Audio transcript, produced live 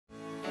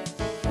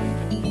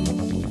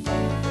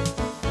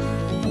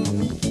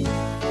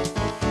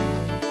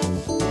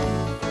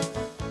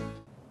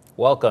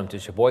Welcome to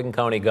Sheboygan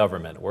County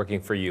Government,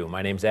 working for you.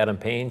 My name's Adam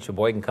Payne,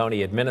 Sheboygan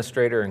County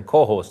Administrator and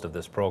co-host of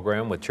this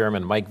program with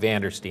Chairman Mike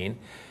Vandersteen.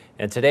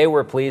 And today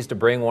we're pleased to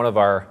bring one of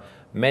our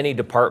many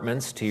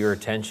departments to your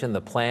attention,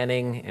 the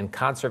Planning and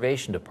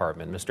Conservation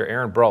Department. Mr.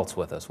 Aaron Brault's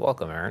with us.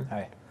 Welcome, Aaron.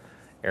 Hi.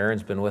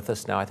 Aaron's been with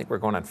us now, I think we're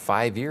going on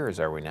 5 years,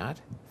 are we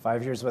not?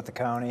 5 years with the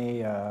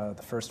county,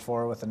 the first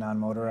 4 with the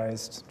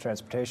non-motorized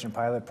transportation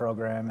pilot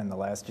program, and the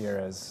last year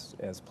as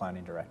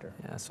planning director.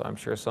 Yeah, so I'm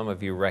sure some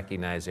of you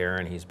recognize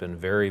Aaron. He's been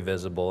very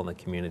visible in the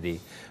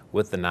community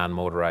with the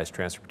non-motorized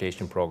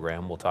transportation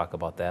program. We'll talk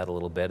about that a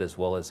little bit, as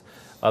well as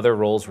other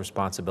roles,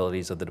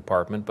 responsibilities of the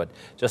department. But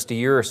just a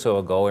year or so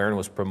ago, Aaron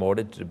was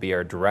promoted to be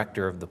our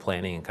director of the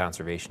Planning and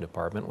Conservation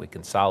Department. We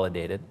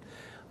consolidated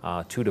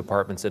 2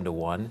 departments into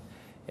one,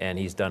 and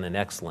he's done an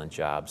excellent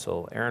job.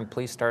 So Aaron,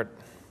 please start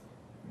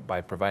by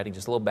providing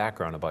just a little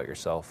background about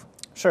yourself.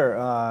 Sure.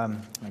 I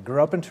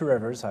grew up in Two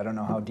Rivers. I don't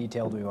know how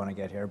detailed we want to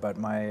get here, but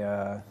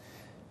my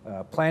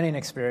planning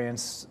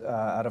experience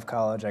out of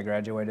college, I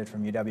graduated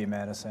from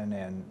UW-Madison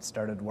and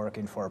started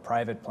working for a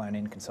private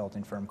planning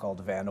consulting firm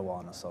called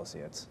Vanderwall &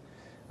 Associates.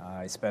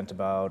 I spent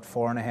about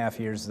 4.5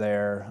 years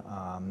there.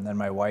 Then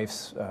my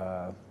wife's,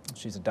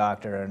 she's a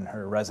doctor, and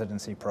her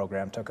residency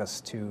program took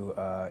us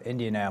to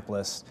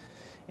Indianapolis.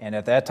 And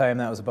at that time,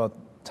 that was about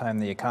the time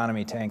the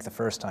economy tanked the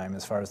first time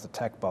as far as the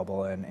tech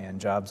bubble,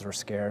 and jobs were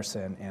scarce.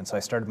 And so I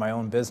started my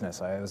own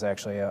business. I was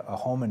actually a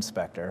home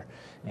inspector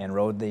and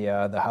rode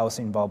the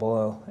housing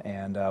bubble.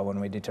 And when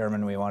we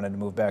determined we wanted to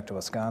move back to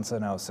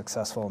Wisconsin, I was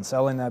successful in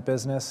selling that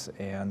business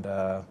and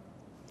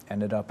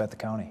ended up at the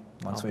county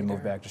once we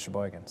moved back to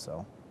Sheboygan.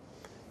 So.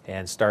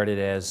 And started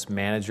as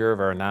manager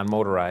of our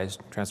non-motorized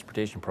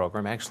transportation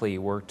program. Actually,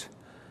 you worked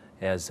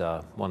as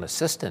one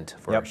assistant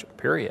for a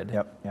period.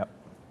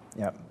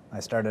 Yep. I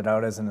started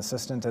out as an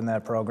assistant in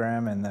that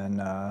program, and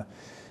then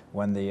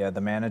when the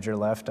manager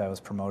left, I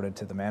was promoted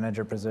to the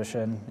manager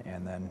position,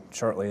 and then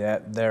shortly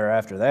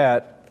thereafter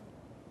that,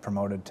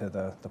 promoted to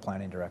the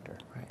planning director.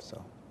 Right.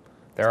 So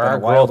there are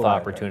growth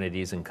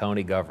opportunities in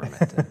county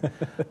government,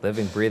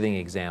 living, breathing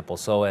example.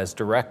 So as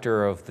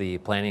director of the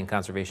Planning and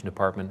Conservation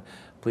Department,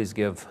 please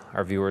give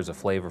our viewers a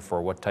flavor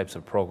for what types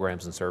of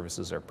programs and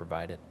services are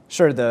provided.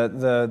 Sure.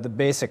 The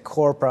basic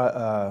core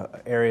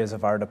areas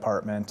of our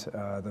department,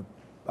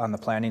 on the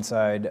planning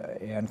side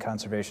and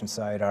conservation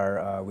side,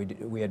 are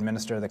we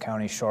administer the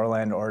county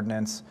shoreland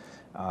ordinance.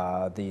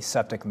 The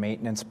septic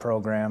maintenance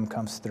program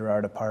comes through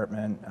our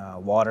department.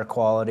 Water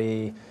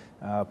quality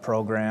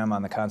program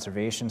on the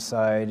conservation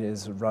side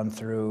is run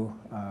through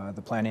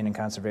the Planning and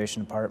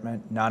Conservation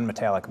Department.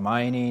 Non-metallic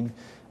mining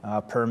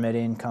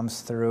permitting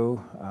comes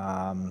through.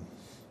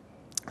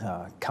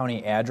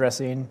 County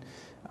addressing,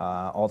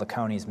 all the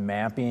county's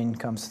mapping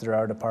comes through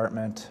our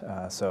department.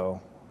 So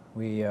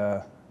we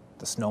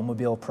the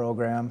snowmobile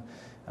program.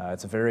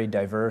 It's a very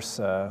diverse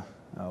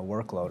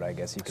workload, I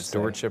guess you could say.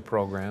 Stewardship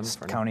program.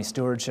 County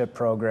stewardship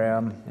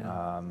program.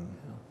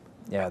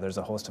 Yeah, there's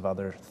a host of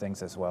other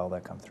things as well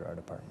that come through our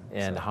department.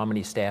 And how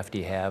many staff do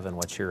you have, and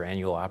what's your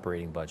annual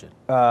operating budget?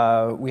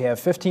 We have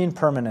 15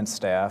 permanent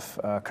staff.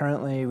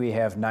 Currently we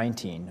have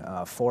 19,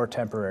 4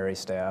 temporary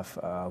staff.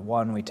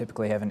 1, we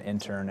typically have an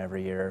intern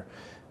every year.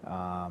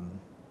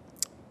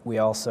 We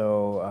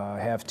also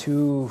have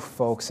 2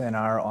 folks in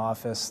our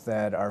office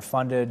that are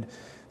funded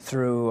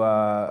through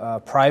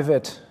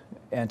private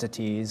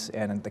entities,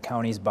 and the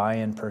county's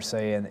buy-in per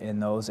se in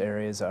those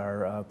areas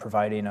are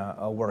providing a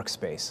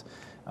workspace.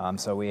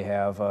 So we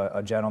have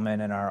a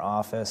gentleman in our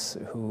office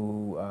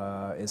who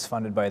is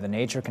funded by the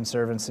Nature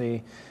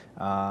Conservancy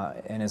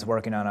and is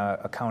working on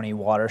a county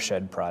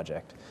watershed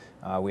project.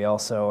 We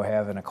also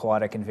have an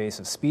aquatic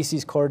invasive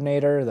species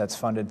coordinator that's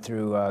funded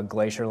through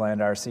Glacierland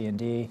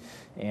RC&D,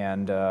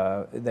 and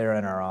they're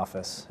in our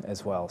office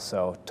as well.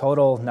 So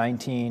total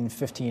 19,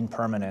 15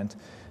 permanent.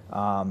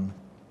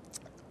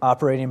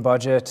 Operating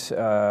budget,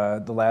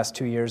 the last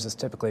 2 years has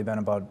typically been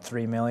about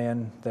 $3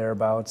 million,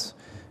 thereabouts.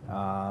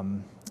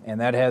 And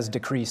that has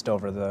decreased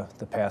over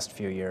the past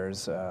few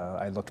years.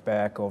 I looked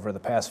back over the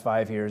past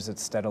 5 years,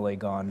 it's steadily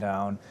gone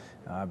down.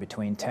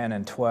 Between 10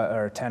 and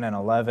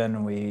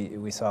 11,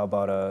 we saw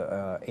about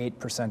a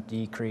 8%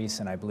 decrease,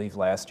 and I believe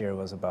last year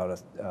was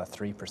about a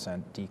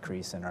 3%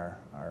 decrease in our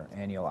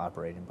annual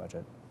operating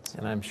budget. So.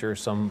 And I'm sure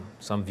some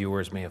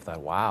viewers may have thought,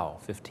 wow,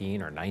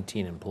 15 or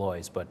 19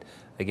 employees, but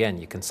again,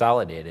 you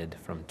consolidated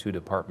from 2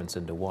 departments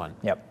into one.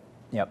 Yep.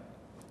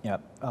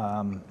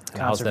 And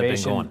how's that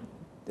been going?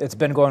 It's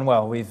been going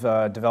well. We've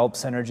developed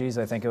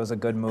synergies. I think it was a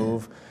good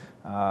move.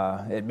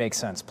 It makes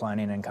sense.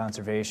 Planning and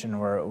conservation,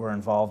 we're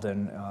involved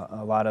in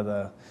a lot of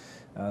the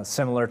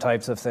similar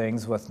types of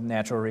things with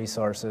natural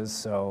resources,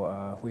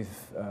 so we've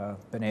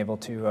been able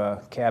to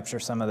capture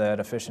some of that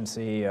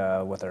efficiency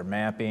with our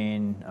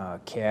mapping,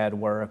 CAD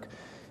work,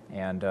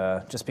 and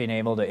just being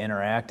able to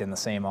interact in the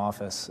same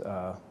office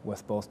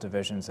with both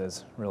divisions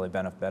has really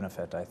been a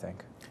benefit, I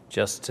think.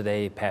 Just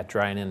today, Pat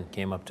Drynan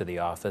came up to the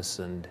office,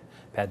 and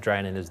Pat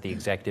Drynan is the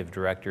Executive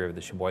Director of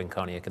the Sheboygan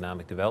County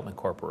Economic Development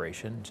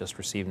Corporation, just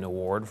received an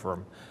award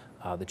from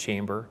the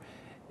Chamber.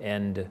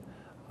 And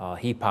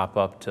he popped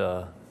up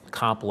to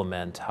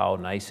compliment how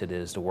nice it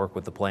is to work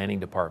with the planning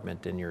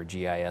department and your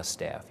GIS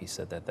staff. He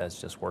said that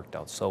that's just worked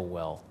out so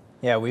well.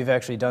 Yeah, we've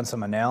actually done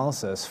some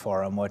analysis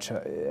for them, which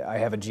I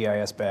have a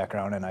GIS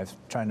background, and I've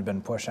tried to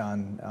push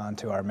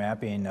onto our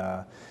mapping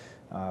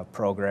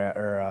program,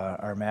 or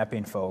our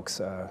mapping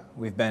folks.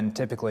 We've been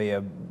typically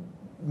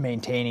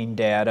maintaining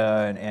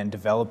data and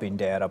developing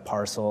data,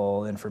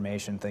 parcel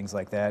information, things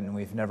like that, and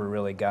we've never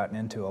really gotten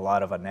into a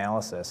lot of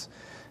analysis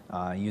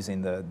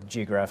using the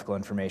geographical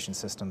information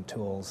system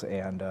tools.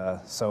 And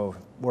so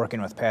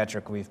working with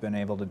Patrick, we've been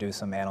able to do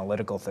some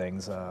analytical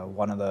things.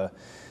 One of the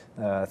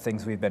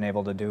things we've been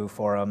able to do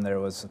for them, there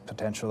was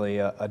potentially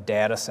a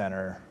data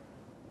center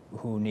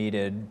who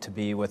needed to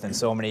be within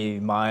so many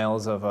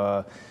miles of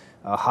a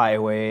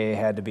highway,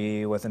 had to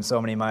be within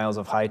so many miles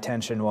of high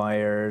tension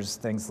wires,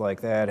 things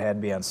like that, had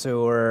to be on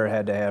sewer,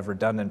 had to have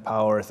redundant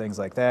power, things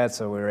like that.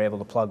 So we were able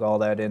to plug all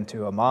that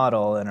into a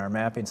model in our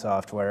mapping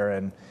software,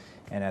 and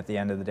at the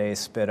end of the day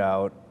spit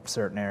out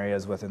certain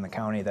areas within the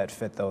county that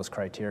fit those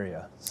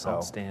criteria. So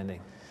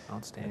Outstanding.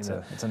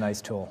 Outstanding. It's a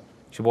nice tool.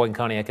 Sheboygan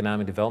County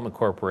Economic Development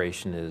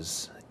Corporation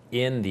is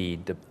in the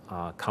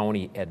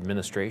county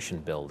administration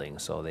building,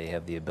 so they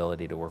have the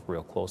ability to work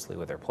real closely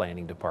with our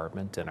planning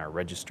department and our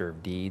register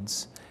of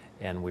deeds,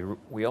 and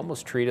we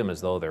almost treat them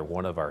as though they're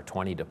one of our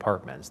 20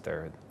 departments.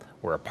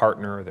 We're a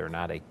partner, they're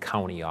not a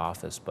county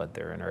office, but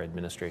they're in our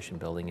administration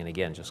building, and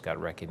again, just got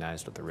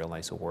recognized with a real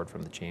nice award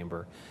from the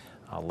chamber.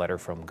 A letter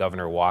from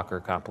Governor Walker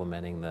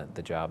complimenting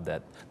the job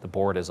that the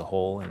board as a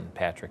whole and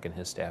Patrick and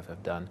his staff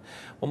have done.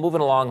 Well,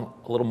 moving along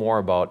a little more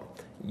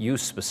about you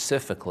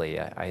specifically,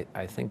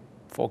 I think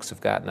folks have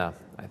gotten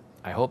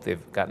I hope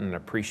they've gotten an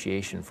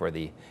appreciation for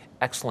the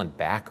excellent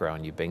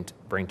background you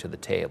bring to the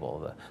table,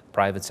 the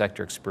private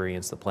sector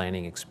experience, the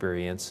planning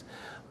experience,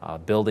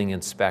 building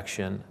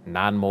inspection,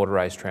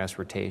 non-motorized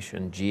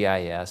transportation,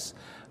 GIS.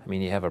 I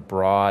mean, you have a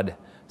broad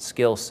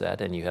skill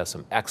set, and you have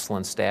some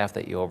excellent staff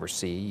that you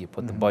oversee. You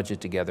put the budget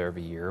together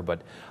every year,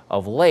 but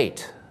of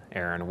late,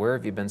 Aaron, where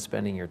have you been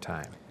spending your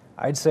time?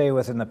 I'd say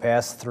within the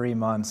past 3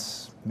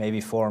 months,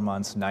 maybe 4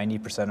 months,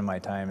 90% of my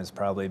time has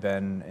probably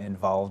been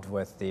involved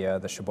with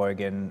the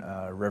Sheboygan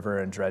River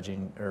and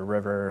dredging, or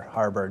River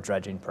Harbor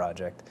dredging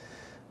project.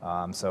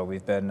 So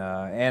we've been,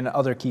 and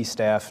other key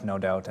staff, no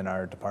doubt, in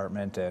our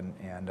department,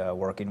 and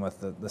working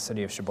with the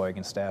City of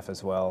Sheboygan staff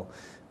as well.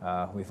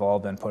 We've all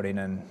been putting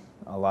in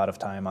a lot of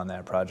time on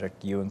that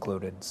project, you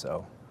included.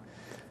 So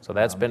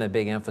that's been a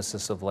big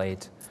emphasis of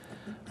late.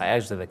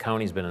 Actually, the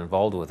county's been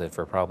involved with it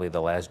for probably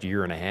the last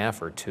year and a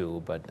half or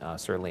two, but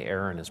certainly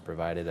Aaron has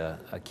provided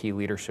a key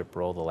leadership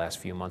role the last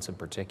few months in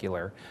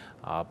particular.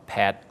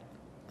 Pat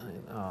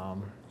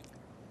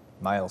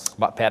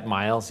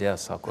Miles,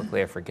 yes, how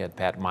quickly I forget.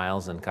 Pat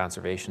Miles on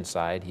conservation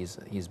side,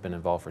 he's been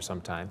involved for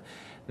some time.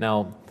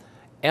 Now,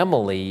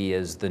 Emily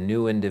is the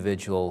new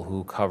individual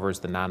who covers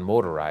the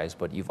non-motorized,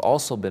 but you've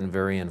also been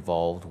very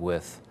involved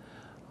with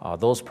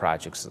those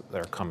projects that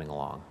are coming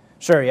along.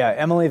 Sure, yeah.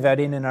 Emily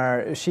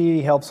Vetting,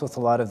 she helps with a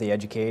lot of the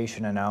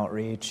education and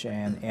outreach,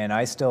 and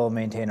I still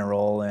maintain a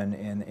role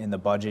in the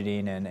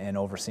budgeting and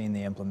overseeing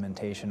the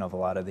implementation of a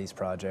lot of these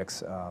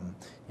projects.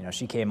 You know,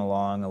 she came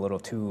along a little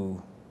too,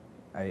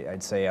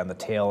 I'd say, on the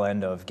tail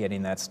end of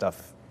getting that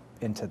stuff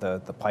into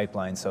the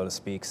pipeline, so to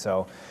speak.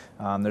 So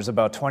there's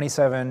about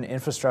 27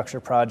 infrastructure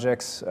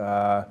projects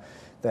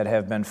that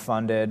have been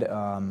funded.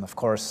 Of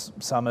course,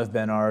 some have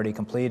been already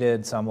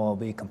completed, some will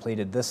be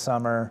completed this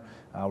summer.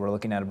 We're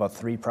looking at about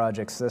 3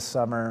 projects this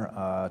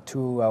summer,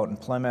 2 out in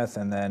Plymouth,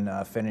 and then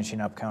finishing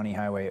up County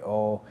Highway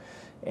O.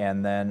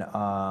 And then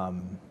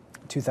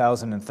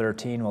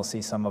 2013, we'll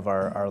see some of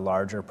our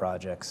larger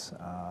projects,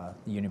 the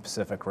Union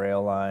Pacific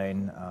Rail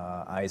Line,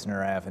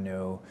 Eisner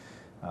Avenue,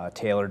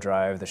 Taylor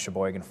Drive, the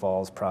Sheboygan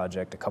Falls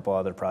project, a couple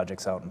other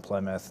projects out in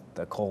Plymouth.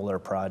 The Kohler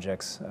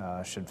projects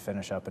should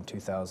finish up in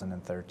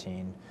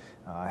 2013.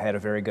 I had a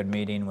very good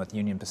meeting with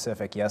Union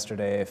Pacific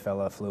yesterday. A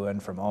fella flew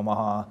in from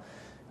Omaha,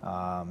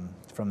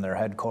 from their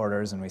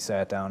headquarters, and we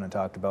sat down and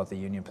talked about the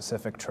Union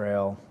Pacific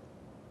Trail.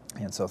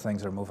 And so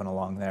things are moving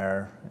along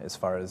there as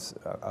far as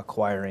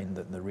acquiring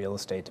the real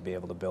estate to be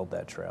able to build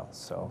that trail.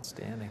 So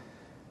outstanding.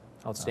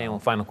 Outstanding. Well,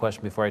 final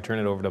question before I turn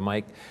it over to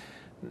Mike.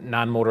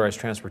 Non-motorized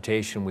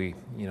transportation, we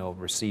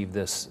received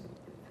this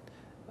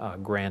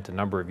grant a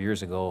number of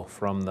years ago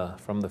from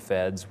the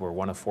feds. We're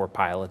one of 4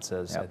 pilots,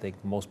 as I think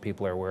most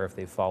people are aware if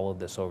they've followed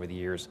this over the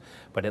years.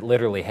 But it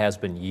literally has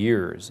been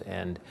years,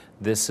 and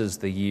this is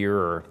the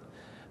year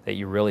that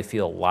you really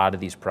feel a lot of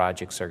these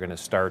projects are going to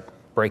start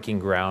breaking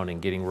ground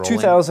and getting rolling.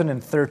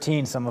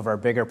 2013, some of our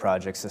bigger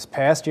projects. This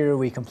past year,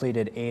 we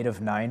completed 8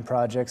 of 9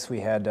 projects. We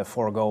had to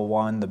forego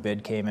 1. The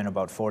bid came in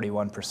about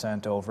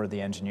 41% over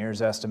the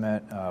engineer's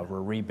estimate.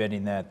 We're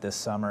rebidding that this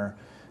summer.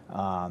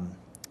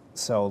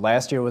 So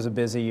last year was a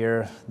busy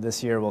year.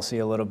 This year we'll see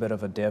a little bit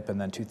of a dip,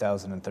 and then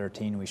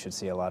 2013 we should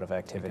see a lot of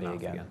activity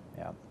again.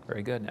 Yeah.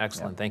 Very good.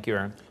 Excellent. Thank you,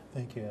 Aaron.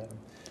 Thank you, Adam.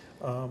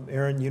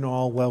 Aaron, you know,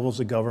 all levels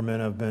of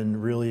government have been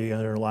really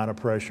under a lot of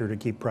pressure to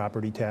keep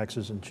property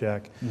taxes in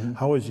check.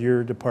 How has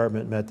your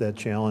department met that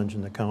challenge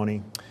in the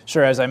county?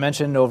 Sure. As I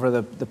mentioned, over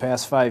the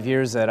past 5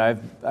 years that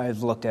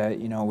I've looked at,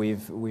 you know,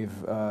 we've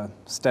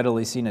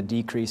steadily seen a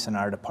decrease in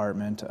our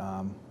department.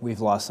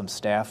 We've lost some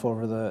staff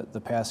over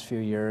the past few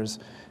years.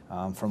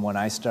 From when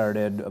I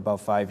started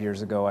about 5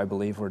 years ago, I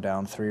believe we're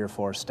down 3 or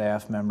 4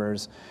 staff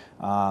members.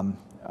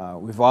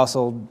 We've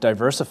also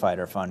diversified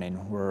our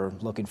funding. We're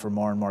looking for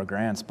more and more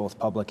grants, both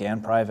public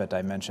and private.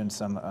 I mentioned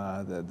some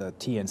the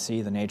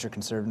TNC, the Nature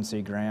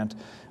Conservancy grant,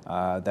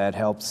 that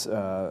helps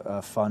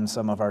fund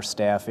some of our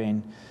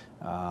staffing,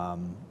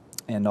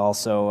 and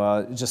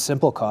also just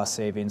simple cost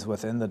savings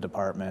within the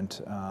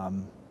department.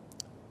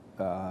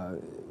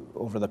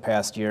 Over the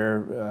past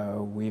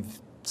year, we've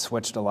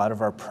switched a lot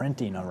of our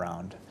printing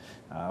around.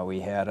 We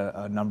had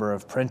a number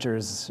of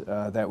printers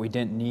that we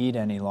didn't need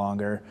any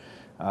longer,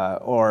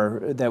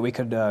 or that we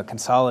could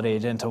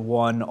consolidate into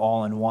one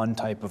all-in-one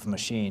type of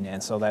machine,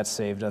 and so that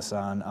saved us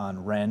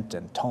on rent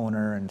and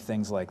toner and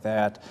things like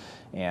that,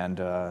 and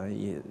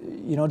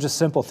you know, just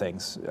simple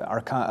things.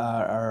 Our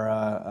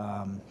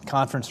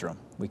conference room,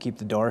 we keep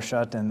the door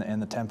shut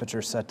and the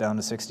temperature set down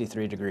to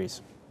 63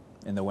 degrees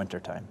in the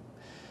wintertime,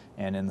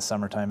 and in the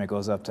summertime it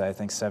goes up to, I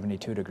think,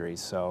 72 degrees.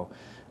 So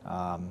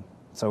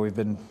we've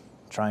been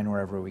trying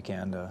wherever we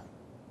can to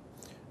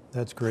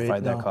That's great.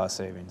 provide that cost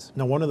savings.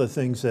 Now, one of the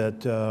things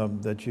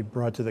that you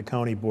brought to the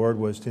county board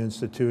was to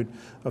institute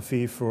a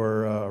fee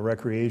for a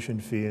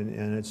recreation fee,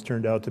 and it's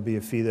turned out to be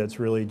a fee that's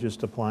really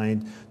just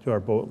applying to our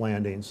boat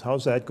landings.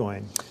 How's that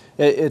going?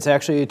 It's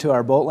actually to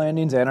our boat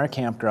landings and our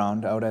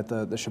campground out at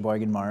the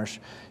Sheboygan Marsh.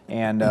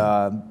 And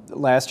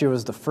last year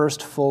was the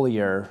first full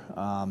year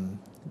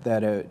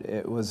that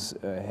it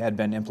had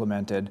been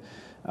implemented.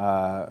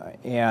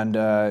 And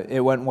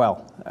it went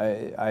well.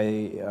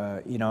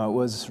 You know, it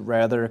was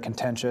rather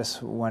contentious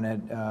when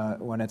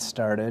it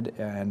started,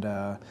 and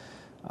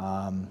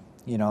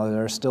you know,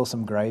 there are still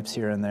some gripes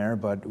here and there,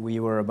 but we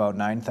were about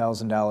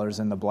 $9,000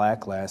 in the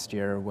black last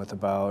year, with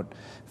about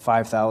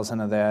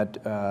 $5,000 of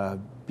that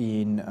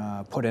being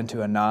put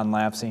into a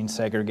non-lapsing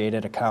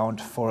segregated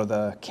account for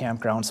the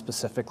campground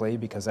specifically,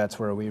 because that's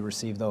where we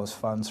receive those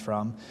funds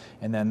from.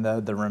 And then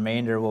the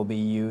remainder will be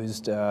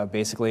used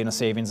basically in a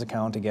savings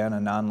account, again, a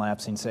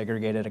non-lapsing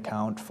segregated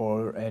account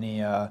for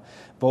any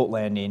boat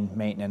landing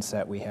maintenance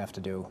that we have to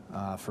do.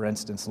 For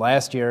instance,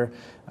 last year,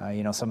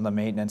 you know, some of the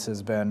maintenance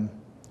has been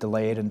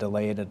delayed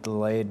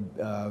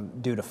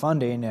due to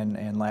funding,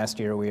 and last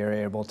year we were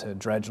able to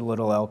dredge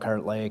Little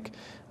Elkhart Lake.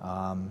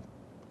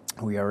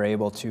 We are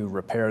able to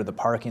repair the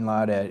parking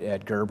lot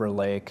at Gerber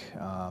Lake,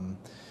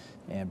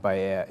 and by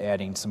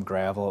adding some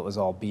gravel. It was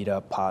all beat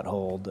up,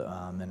 potholed,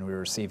 and we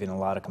were receiving a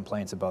lot of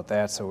complaints about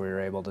that, so we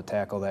were able to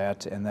tackle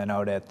that. And then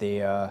out at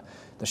the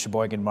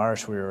Sheboygan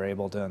Marsh, we were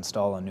able to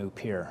install a new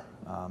pier.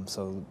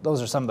 So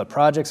those are some of the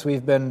projects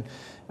we've been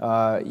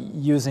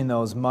using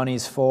those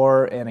monies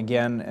for. And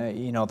again,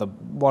 you know,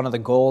 one of the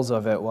goals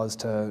of it was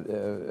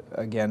to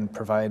again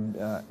provide,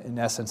 in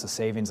essence, a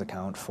savings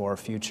account for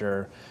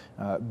future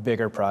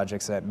bigger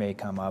projects that may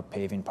come up: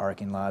 paving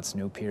parking lots,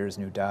 new piers,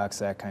 new docks,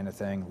 that kind of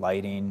thing,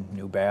 lighting,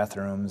 new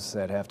bathrooms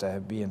that have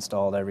to be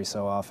installed every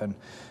so often,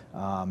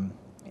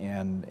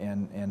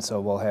 and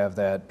so we'll have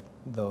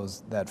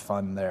that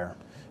fund there.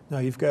 Now,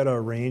 you've got a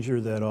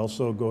ranger that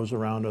also goes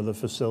around to the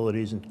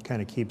facilities and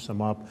kind of keeps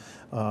them up.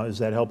 Is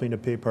that helping to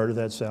pay part of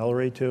that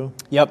salary too?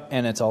 Yep,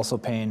 and it's also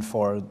paying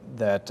for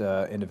that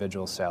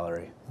individual's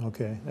salary.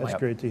 Okay, that's Yep.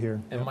 great to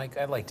hear. And Mike,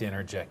 I'd like to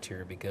interject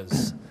here,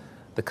 because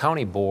the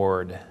county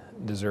board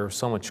deserves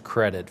so much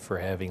credit for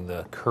having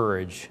the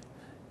courage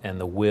and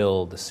the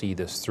will to see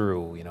this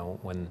through. You know,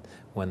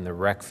 when the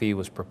rec fee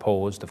was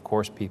proposed, of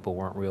course people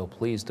weren't real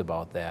pleased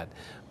about that.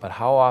 But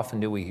how often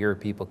do we hear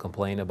people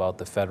complain about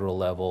the federal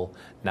level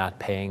not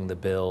paying the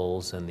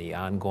bills and the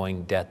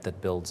ongoing debt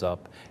that builds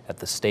up? At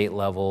the state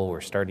level,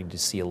 we're starting to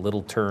see a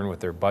little turn with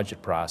their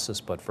budget process,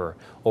 but for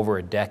over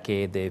a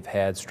decade they've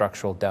had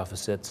structural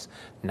deficits,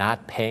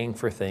 not paying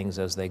for things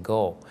as they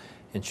go.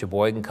 In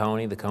Sheboygan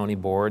County, the county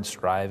board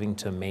striving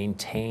to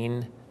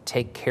maintain,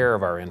 take care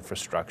of our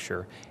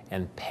infrastructure,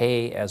 and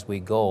pay as we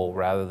go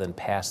rather than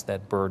pass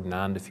that burden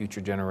on to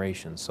future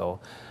generations. So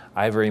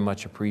I very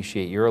much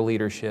appreciate your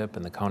leadership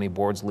and the county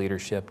board's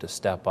leadership to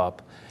step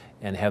up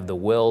and have the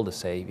will to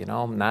say, you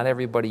know, not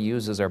everybody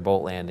uses our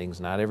boat landings,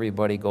 not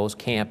everybody goes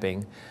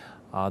camping.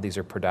 These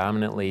are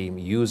predominantly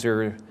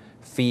user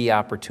fee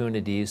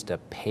opportunities to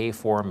pay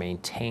for,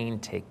 maintain,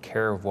 take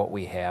care of what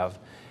we have.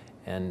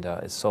 And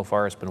so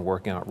far it's been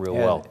working out real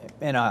well.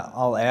 And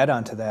I'll add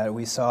on to that.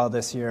 We saw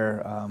this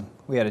year,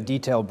 we had a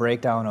detailed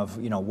breakdown of,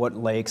 you know, what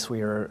lakes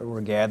we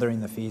were gathering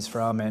the fees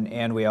from,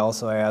 and we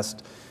also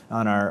asked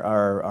on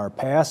our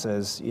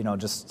passes, you know,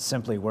 just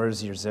simply,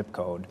 where's your zip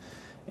code?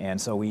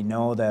 And so we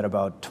know that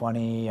about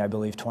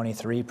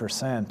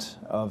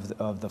 23%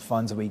 of the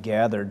funds we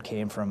gathered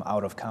came from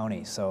out of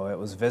county. So it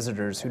was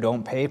visitors who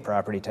don't pay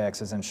property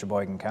taxes in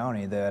Sheboygan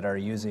County that are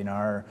using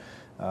our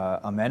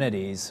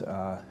amenities,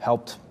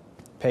 helped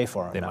pay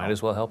for them. They might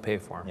as well help pay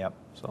for them. Yep.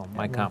 So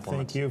my Well,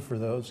 compliments. thank you for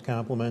those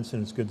compliments,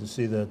 and it's good to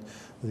see that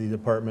the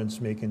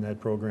department's making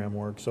that program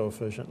work so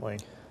efficiently.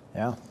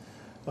 Yeah.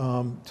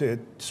 To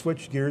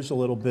switch gears a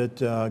little bit,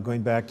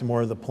 going back to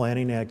more of the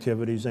planning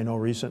activities, I know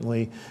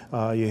recently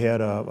you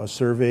had a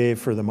survey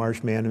for the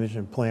Marsh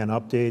Management Plan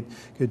update.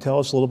 Could you tell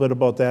us a little bit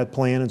about that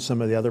plan and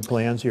some of the other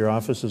plans your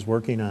office is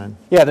working on?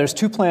 Yeah, there's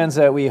two plans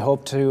that we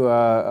hope to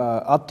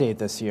update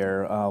this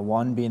year.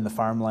 One being the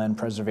Farmland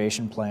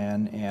Preservation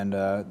Plan, and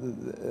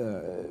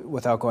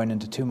without going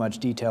into too much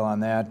detail on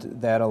that,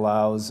 that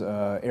allows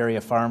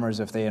area farmers,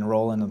 if they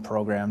enroll in the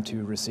program,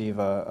 to receive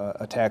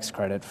a tax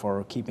credit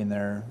for keeping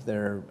their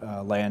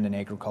land in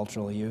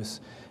agricultural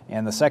use.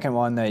 And the second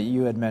one that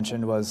you had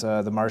mentioned was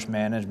the Marsh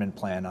Management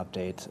Plan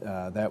update.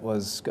 That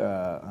was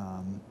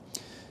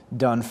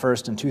done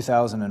first in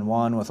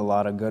 2001 with a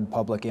lot of good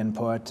public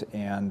input,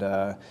 and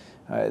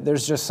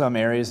there's just some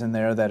areas in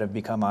there that have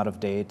become out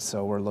of date,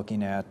 so we're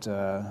looking at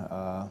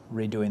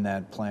redoing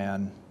that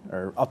plan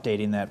or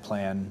updating that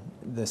plan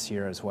this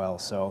year as well.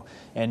 So,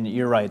 and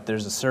you're right,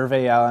 there's a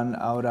survey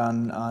out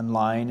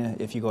online.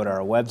 If you go to our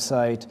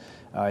website,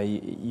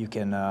 you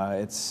can,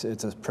 it's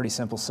a pretty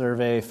simple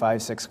survey,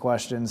 5-6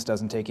 questions,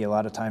 doesn't take you a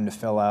lot of time to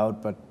fill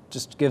out, but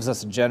just gives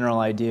us a general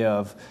idea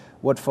of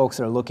what folks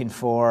are looking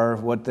for,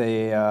 what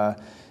they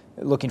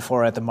looking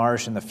for at the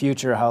marsh in the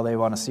future, how they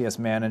want to see us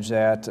manage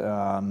that,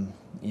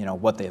 you know,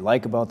 what they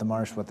like about the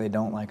marsh, what they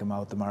don't like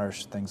about the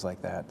marsh, things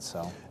like that.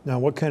 So now,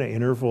 what kind of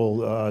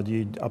interval do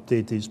you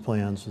update these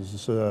plans? Is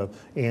this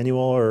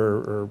annual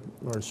or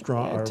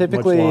strong? Or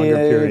typically, much longer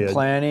period?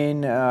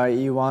 Planning,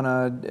 you want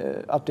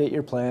to update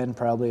your plan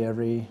probably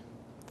every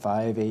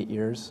 5-8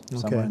 years,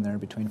 somewhere in there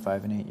between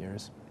 5 and 8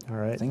 years. All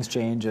right. Things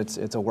change.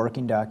 It's a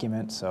working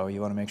document, so you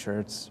want to make sure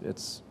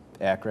it's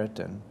accurate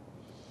and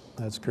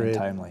That's great. and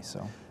timely.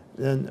 So.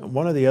 And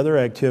one of the other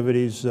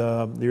activities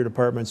your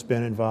department's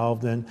been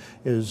involved in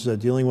is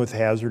dealing with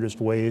hazardous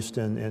waste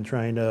and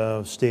trying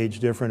to stage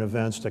different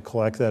events to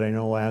collect that. I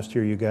know last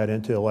year you got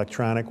into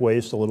electronic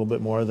waste a little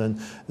bit more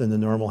than the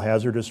normal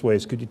hazardous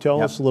waste. Could you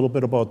tell us a little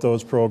bit about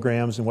those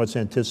programs and what's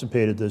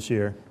anticipated this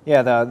year?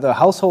 Yeah, the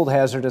household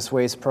hazardous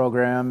waste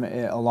program,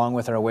 along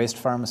with our waste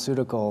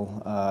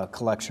pharmaceutical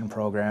collection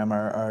program,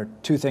 are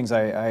two things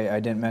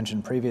I didn't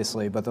mention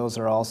previously, but those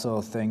are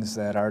also things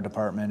that our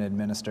department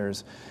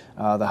administers.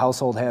 The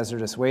household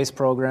hazardous waste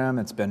program,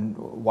 it's been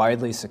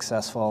widely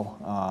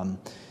successful.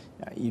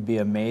 You'd be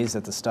amazed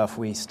at the stuff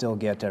we still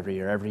get every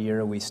year. Every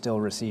year we still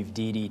receive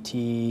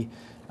DDT,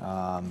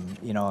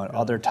 you know,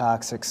 other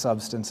toxic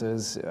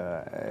substances.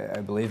 I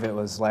believe it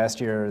was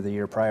last year or the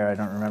year prior, I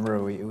don't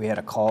remember, we had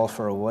a call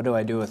for what do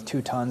I do with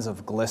 2 tons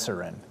of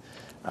glycerin?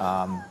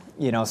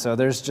 You know, so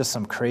there's just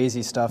some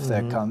crazy stuff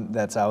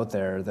that's out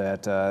there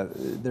that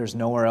there's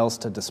nowhere else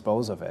to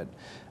dispose of it.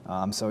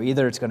 So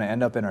either it's going to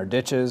end up in our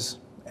ditches,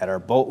 at our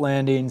boat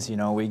landings. You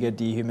know, we get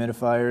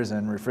dehumidifiers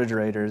and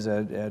refrigerators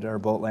at our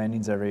boat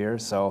landings every year.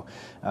 So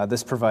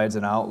this provides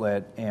an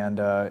outlet, and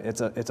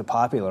it's a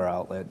popular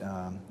outlet.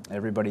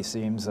 Everybody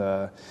seems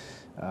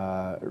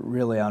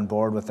really on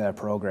board with that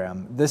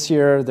program. This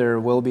year there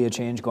will be a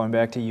change going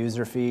back to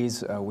user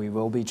fees. We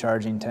will be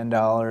charging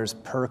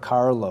 $10 per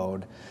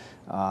carload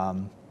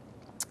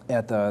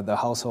at the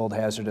household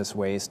hazardous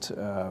waste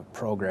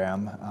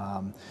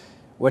program.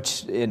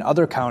 Which in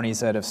other counties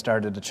that have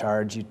started to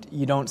charge,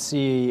 you don't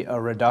see a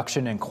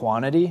reduction in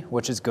quantity,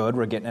 which is good.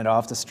 We're getting it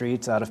off the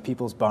streets, out of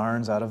people's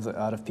barns, out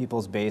of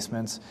people's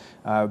basements.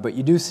 But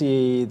you do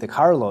see the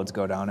carloads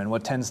go down, and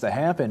what tends to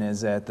happen is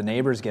that the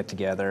neighbors get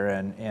together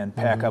and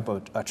pack up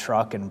a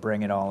truck and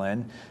bring it all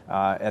in.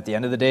 At the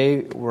end of the day,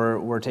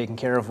 we're taking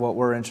care of what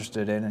we're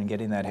interested in and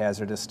getting that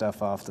hazardous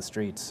stuff off the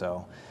streets.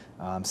 So.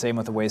 Same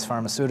with the waste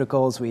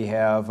pharmaceuticals. We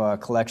have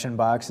collection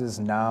boxes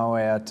now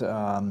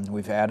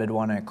we've added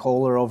one at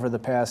Kohler over the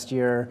past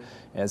year,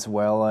 as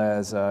well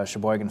as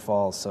Sheboygan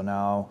Falls. So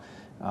now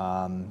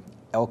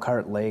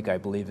Elkhart Lake, I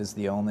believe, is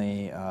the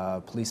only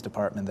police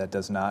department that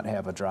does not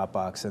have a drop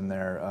box in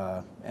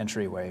their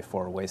entryway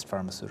for waste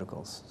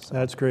pharmaceuticals. So.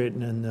 That's great,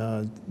 and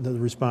the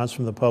response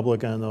from the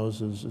public on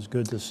those is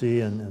good to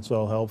see, and it's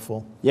all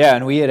helpful. Yeah,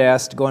 and we had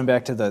asked, going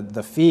back to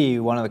the fee,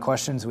 one of the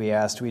questions we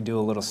asked, we do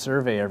a little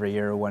survey every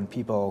year when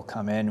people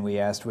come in, we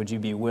asked, would you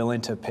be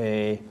willing to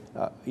pay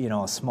you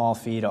know, a small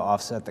fee to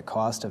offset the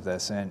cost of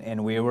this?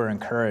 And we were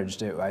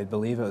encouraged. I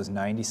believe it was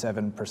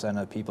 97%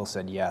 of people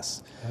said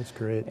yes. That's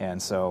great. And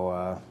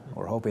so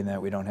we're hoping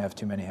that we don't have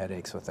too many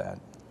headaches with that.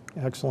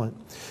 Excellent.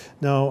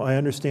 Now, I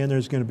understand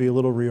there's going to be a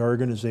little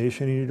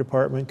reorganization in your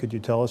department. Could you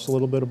tell us a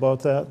little bit about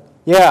that?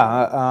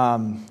 Yeah,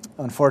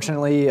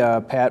 unfortunately,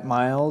 Pat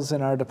Miles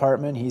in our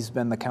department, he's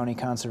been the county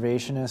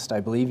conservationist. I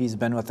believe he's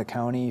been with the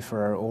county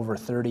for over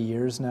 30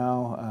 years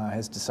now,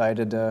 has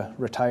decided to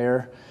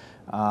retire.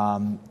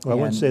 Well, I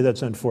wouldn't say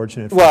that's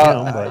unfortunate for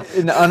Well,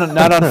 him,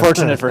 not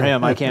unfortunate for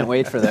him. I can't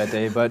wait for that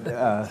day, but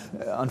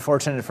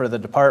unfortunate for the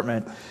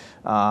department.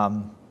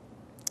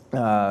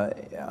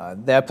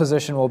 That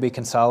position will be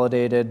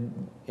consolidated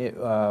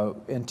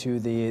into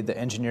the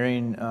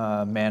engineering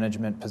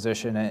management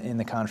position in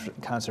the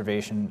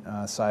conservation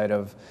side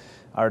of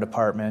our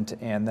department,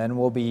 and then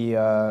we'll be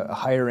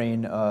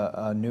hiring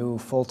a new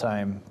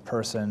full-time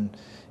person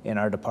in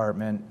our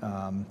department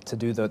to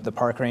do the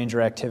park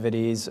ranger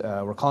activities.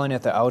 We're calling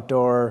it the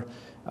outdoor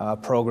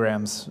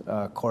programs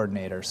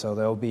coordinator. So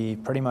they'll be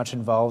pretty much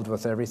involved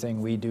with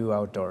everything we do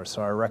outdoors.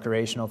 So our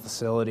recreational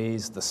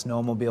facilities, the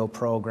snowmobile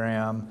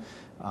program,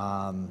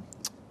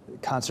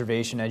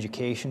 conservation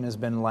education has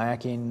been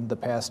lacking the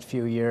past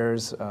few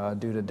years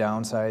due to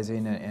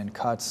downsizing and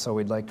cuts, so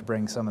we'd like to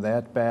bring some of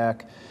that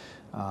back.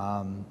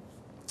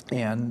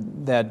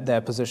 And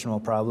that position will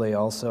probably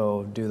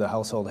also do the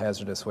household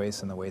hazardous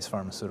waste and the waste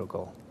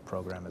pharmaceutical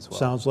program as well.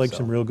 Sounds like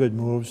some real good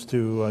moves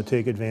to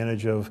take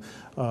advantage of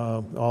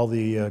all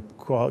the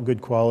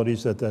good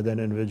qualities that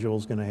individual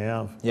is going to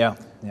have. Yeah,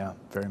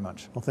 very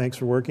much. Well, thanks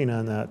for working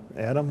on that,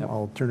 Adam. Yep.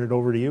 I'll turn it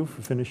over to you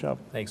for finish up.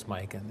 Thanks,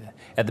 Mike. And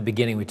at the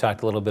beginning, we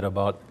talked a little bit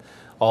about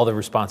all the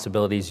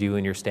responsibilities you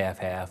and your staff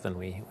have, and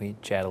we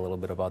chat a little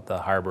bit about the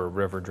harbor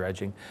river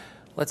dredging.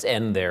 Let's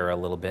end there a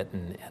little bit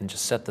and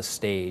just set the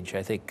stage.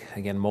 I think,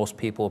 again, most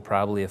people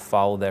probably have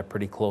followed that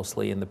pretty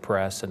closely in the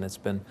press, and it's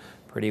been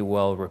pretty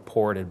well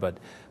reported, but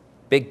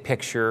big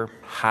picture,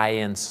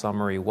 high-end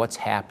summary, what's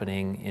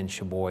happening in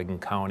Sheboygan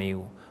County?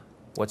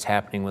 What's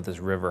happening with this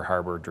river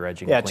harbor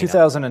dredging Yeah, cleanup?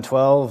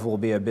 2012 will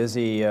be a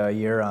busy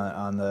year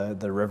on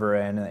the river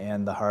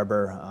and the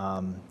harbor.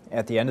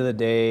 At the end of the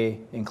day,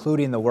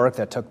 including the work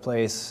that took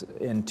place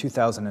in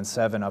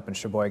 2007 up in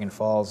Sheboygan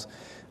Falls,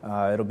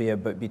 it'll be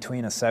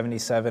between a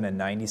 $77 and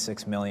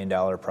 $96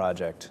 million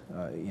project.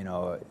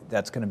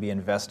 That's going to be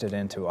invested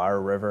into our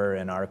river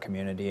and our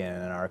community and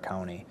in our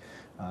county.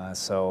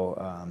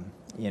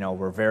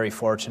 We're very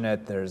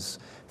fortunate. There's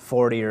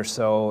 40 or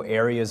so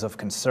areas of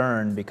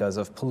concern because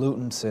of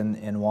pollutants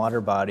in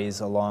water bodies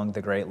along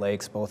the Great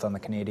Lakes, both on the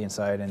Canadian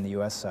side and the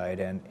U.S. side.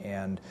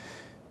 And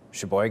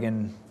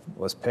Sheboygan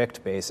was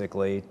picked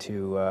basically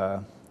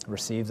to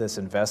receive this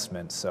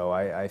investment. So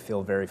I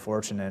feel very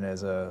fortunate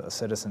as a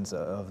citizen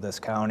of this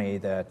county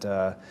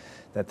that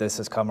this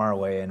has come our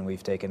way, and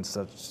we've taken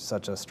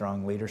such a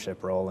strong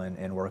leadership role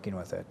in working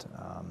with it.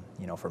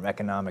 From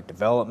economic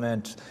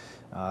development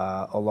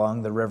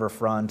along the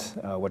riverfront,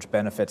 which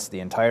benefits the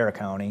entire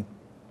county,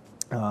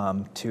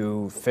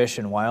 to fish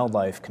and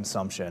wildlife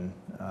consumption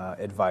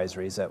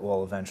advisories that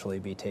will eventually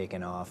be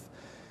taken off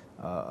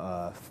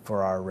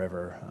for our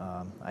river.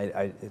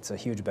 It's a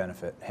huge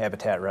benefit.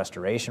 Habitat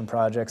restoration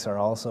projects are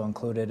also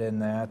included in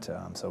that.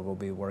 So we'll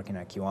be working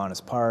at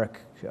Kiwanis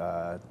Park,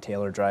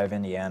 Taylor Drive,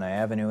 Indiana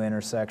Avenue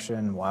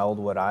intersection,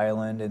 Wildwood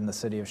Island in the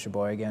city of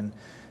Sheboygan,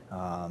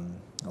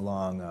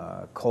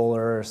 along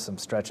Kohler, some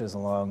stretches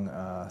along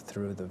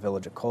through the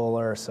village of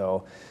Kohler.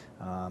 So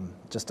I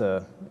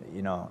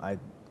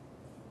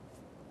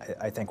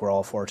think we're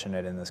all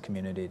fortunate in this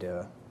community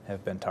to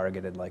have been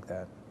targeted like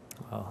that.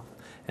 Well,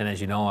 and as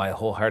you know, I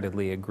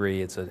wholeheartedly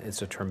agree. It's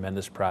a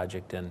tremendous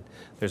project, and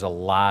there's a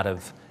lot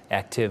of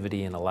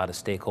activity and a lot of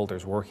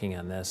stakeholders working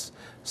on this.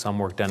 Some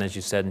work done, as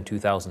you said, in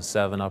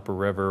 2007, Upper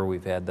River.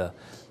 We've had the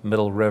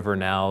Middle River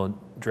now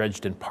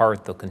dredged in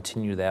part. They'll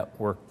continue that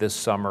work this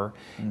summer.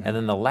 Mm-hmm. And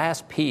then the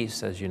last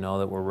piece, as you know,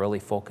 that we're really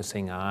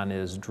focusing on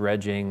is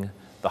dredging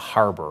the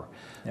harbor.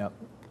 Yep.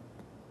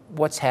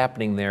 What's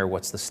happening there?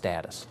 What's the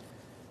status?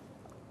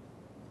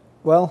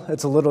 Well,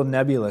 it's a little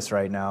nebulous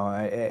right now.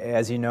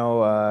 As you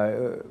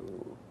know,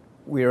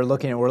 we're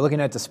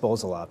looking at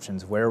disposal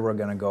options, where we're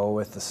going to go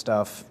with the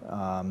stuff,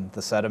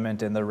 the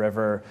sediment in the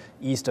river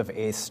east of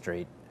 8th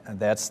Street.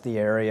 That's the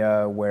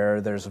area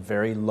where there's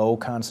very low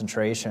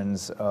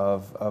concentrations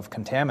of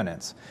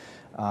contaminants.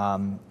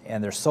 And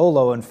they're so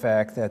low, in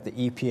fact, that the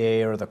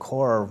EPA or the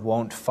Corps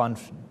won't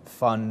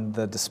fund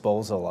the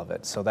disposal of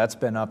it. So that's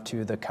been up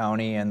to the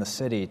county and the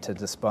city to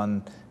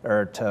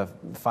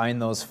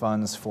find those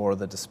funds for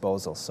the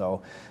disposal.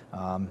 So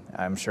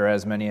I'm sure,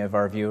 as many of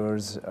our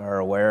viewers are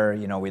aware,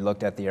 we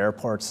looked at the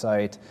airport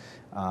site.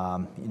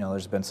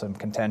 There's been some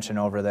contention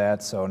over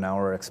that. So now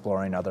we're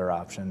exploring other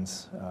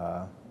options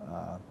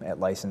at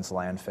licensed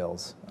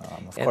landfills.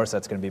 Of course,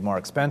 that's going to be more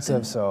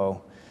expensive.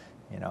 So,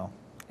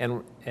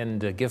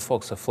 And to give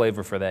folks a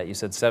flavor for that, you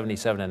said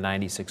 77 to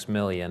 96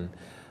 million.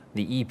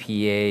 The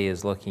EPA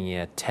is looking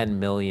at 10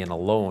 million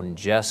alone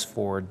just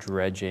for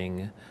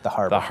dredging the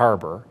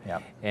harbor.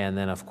 Yep. And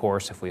then, of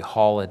course, if we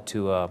haul it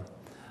to a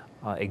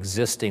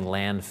existing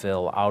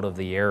landfill out of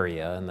the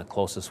area, and the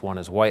closest one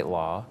is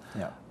Whitelaw,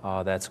 yep.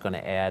 That's going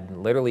to add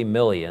literally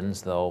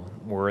millions, though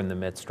we're in the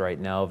midst right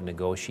now of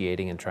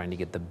negotiating and trying to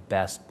get the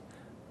best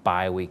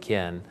buy we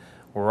can.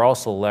 We're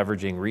also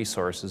leveraging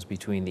resources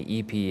between the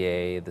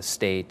EPA, the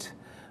state,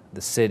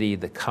 the city,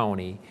 the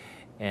county,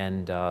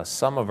 and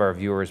some of our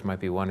viewers might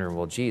be wondering,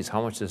 well, geez,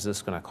 how much is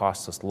this going to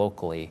cost us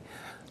locally?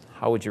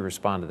 How would you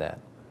respond to that?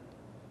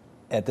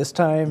 At this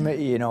time,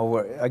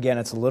 again,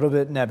 it's a little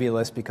bit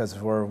nebulous because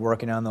we're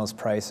working on those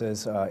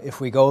prices.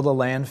 If we go the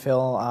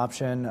landfill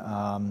option,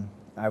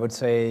 I would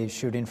say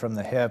shooting from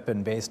the hip,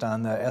 and based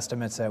on the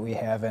estimates that we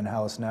have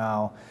in-house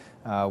now,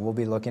 we'll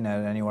be looking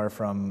at anywhere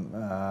from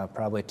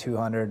probably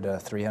 200 to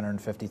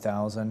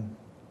 350,000.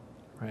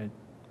 Right.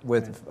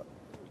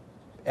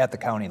 At the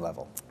county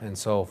level. And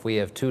so if we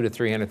have 200,000 to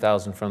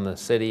 300,000 from the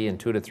city and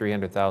 200,000 to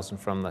 300,000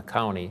 from the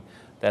county,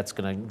 that's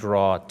going to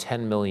draw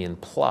 10 million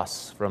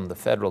plus from the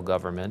federal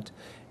government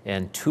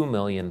and 2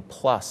 million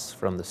plus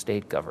from the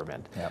state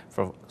government.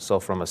 Yep. So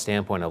from a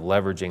standpoint of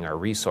leveraging our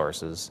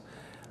resources,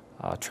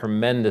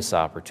 tremendous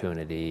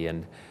opportunity.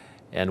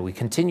 And we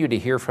continue to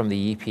hear from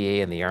the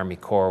EPA and the Army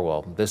Corps,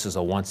 well, this is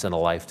a once in a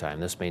lifetime.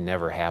 This may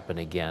never happen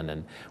again.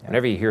 And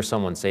whenever you hear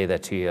someone say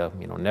that to you,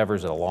 you know,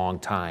 never's a long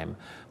time.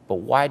 But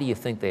why do you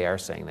think they are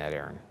saying that,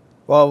 Aaron?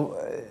 Well,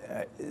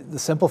 the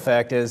simple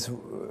fact is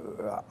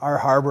our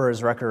harbor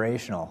is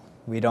recreational.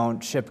 We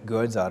don't ship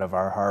goods out of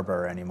our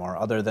harbor anymore,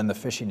 other than the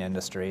fishing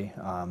industry.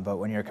 But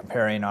when you're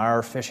comparing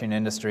our fishing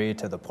industry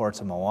to the ports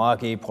of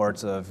Milwaukee,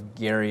 ports of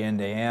Gary,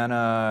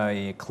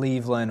 Indiana,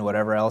 Cleveland,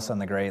 whatever else on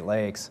the Great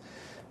Lakes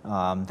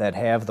that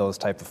have those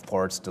type of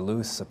ports,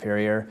 Duluth,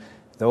 Superior,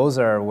 those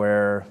are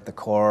where the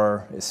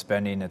Corps is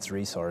spending its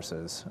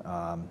resources.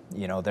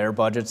 You know, their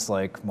budgets,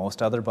 like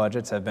most other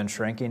budgets, have been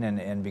shrinking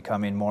and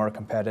becoming more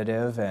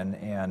competitive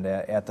and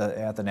at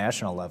the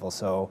national level.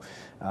 So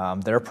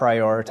they're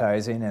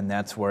prioritizing, and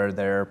that's where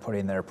they're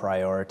putting their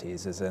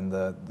priorities, is in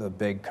the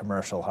big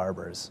commercial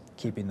harbors,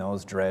 keeping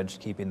those dredged,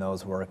 keeping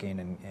those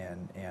working,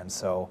 and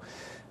so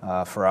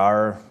for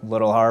our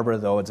little harbor,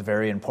 though it's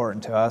very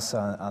important to us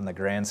on the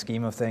grand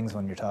scheme of things,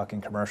 when you're talking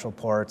commercial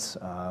ports,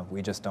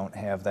 we just don't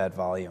have that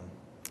volume.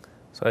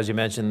 So as you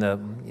mentioned,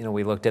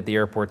 we looked at the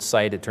airport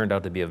site. It turned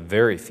out to be a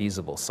very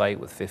feasible site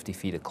with 50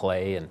 feet of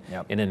clay, and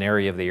in an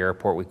area of the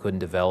airport we couldn't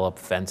develop,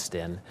 fenced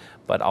in.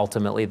 But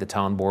ultimately the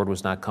town board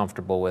was not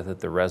comfortable with it.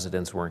 The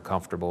residents weren't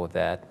comfortable with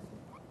that.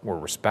 We're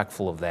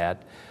respectful of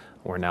that.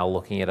 We're now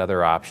looking at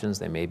other options.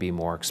 They may be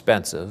more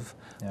expensive,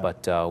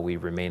 but we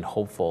remain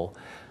hopeful.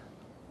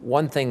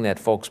 One thing that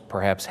folks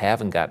perhaps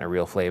haven't gotten a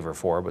real flavor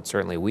for, but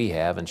certainly we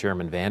have, and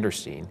Chairman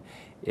Vandersteen,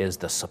 is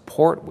the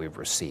support we've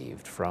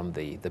received from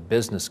the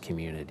business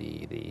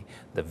community,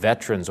 the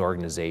veterans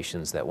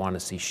organizations that want to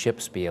see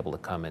ships be able to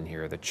come in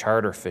here, the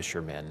charter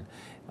fishermen,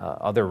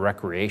 other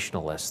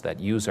recreationalists that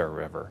use our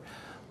river.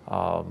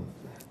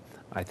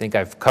 I think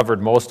I've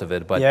covered most of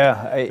it, but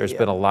there's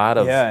been a lot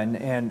of... Yeah,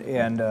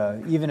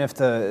 and even if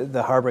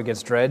the harbor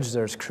gets dredged,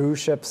 there's cruise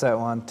ships that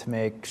want to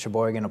make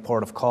Sheboygan a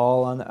port of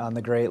call on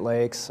the Great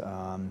Lakes.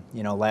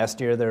 You know,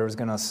 last year there was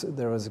going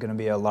to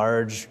be a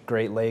large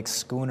Great Lakes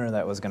schooner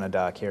that was going to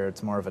dock here.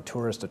 It's more of a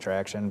tourist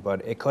attraction,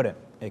 but it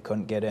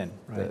couldn't get in.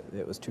 Right.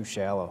 It was too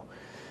shallow.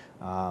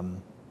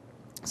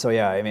 So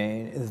yeah, I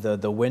mean,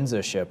 the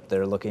Windsor ship,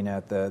 they're looking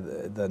at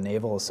the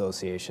Naval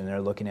Association. They're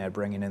looking at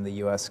bringing in the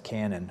U.S.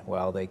 cannon.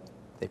 Well, they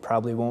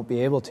probably won't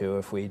be able to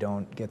if we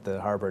don't get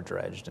the harbor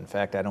dredged. In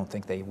fact, I don't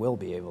think they will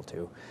be able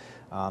to.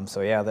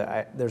 So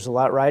yeah, there's a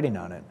lot riding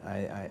on it.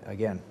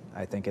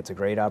 I think it's a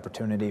great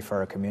opportunity for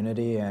our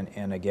community,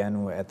 and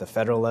again, at the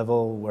federal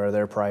level where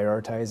they're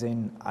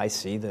prioritizing, I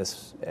see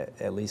this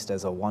at least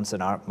as a once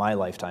in my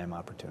lifetime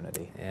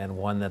opportunity. And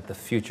one that the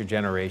future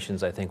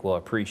generations, I think, will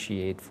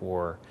appreciate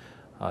for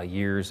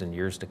years and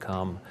years to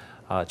come.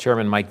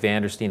 Chairman Mike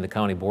Vandersteen, the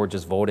county board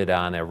just voted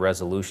on a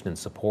resolution in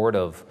support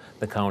of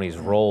the county's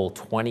role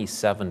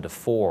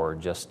 27-4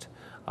 just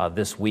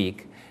this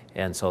week.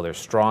 And so there's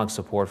strong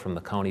support from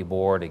the county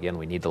board. Again,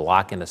 we need to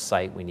lock in a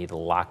site, we need to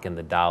lock in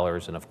the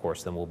dollars, and of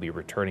course then we'll be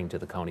returning to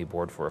the county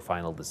board for a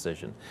final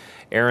decision.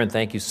 Aaron,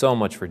 thank you so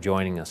much for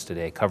joining us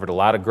today. Covered a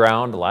lot of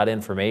ground, a lot of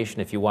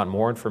information. If you want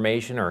more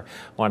information or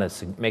want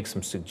to make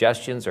some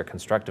suggestions or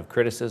constructive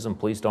criticism,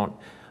 please don't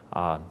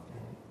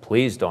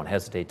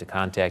hesitate to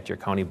contact your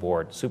county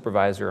board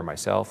supervisor or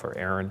myself or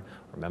Aaron,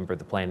 or a member of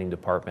the planning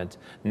department.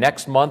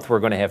 Next month, we're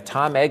going to have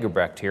Tom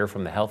Agerbrecht here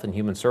from the Health and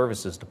Human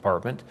Services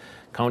Department.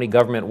 County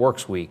Government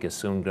Works Week is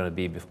soon going to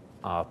be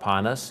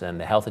upon us, and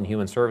the Health and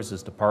Human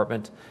Services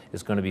Department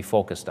is going to be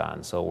focused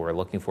on. So we're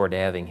looking forward to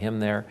having him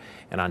there.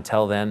 And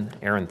until then,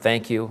 Aaron,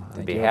 thank you.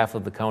 On behalf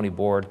of the county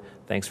board,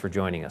 thanks for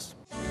joining us.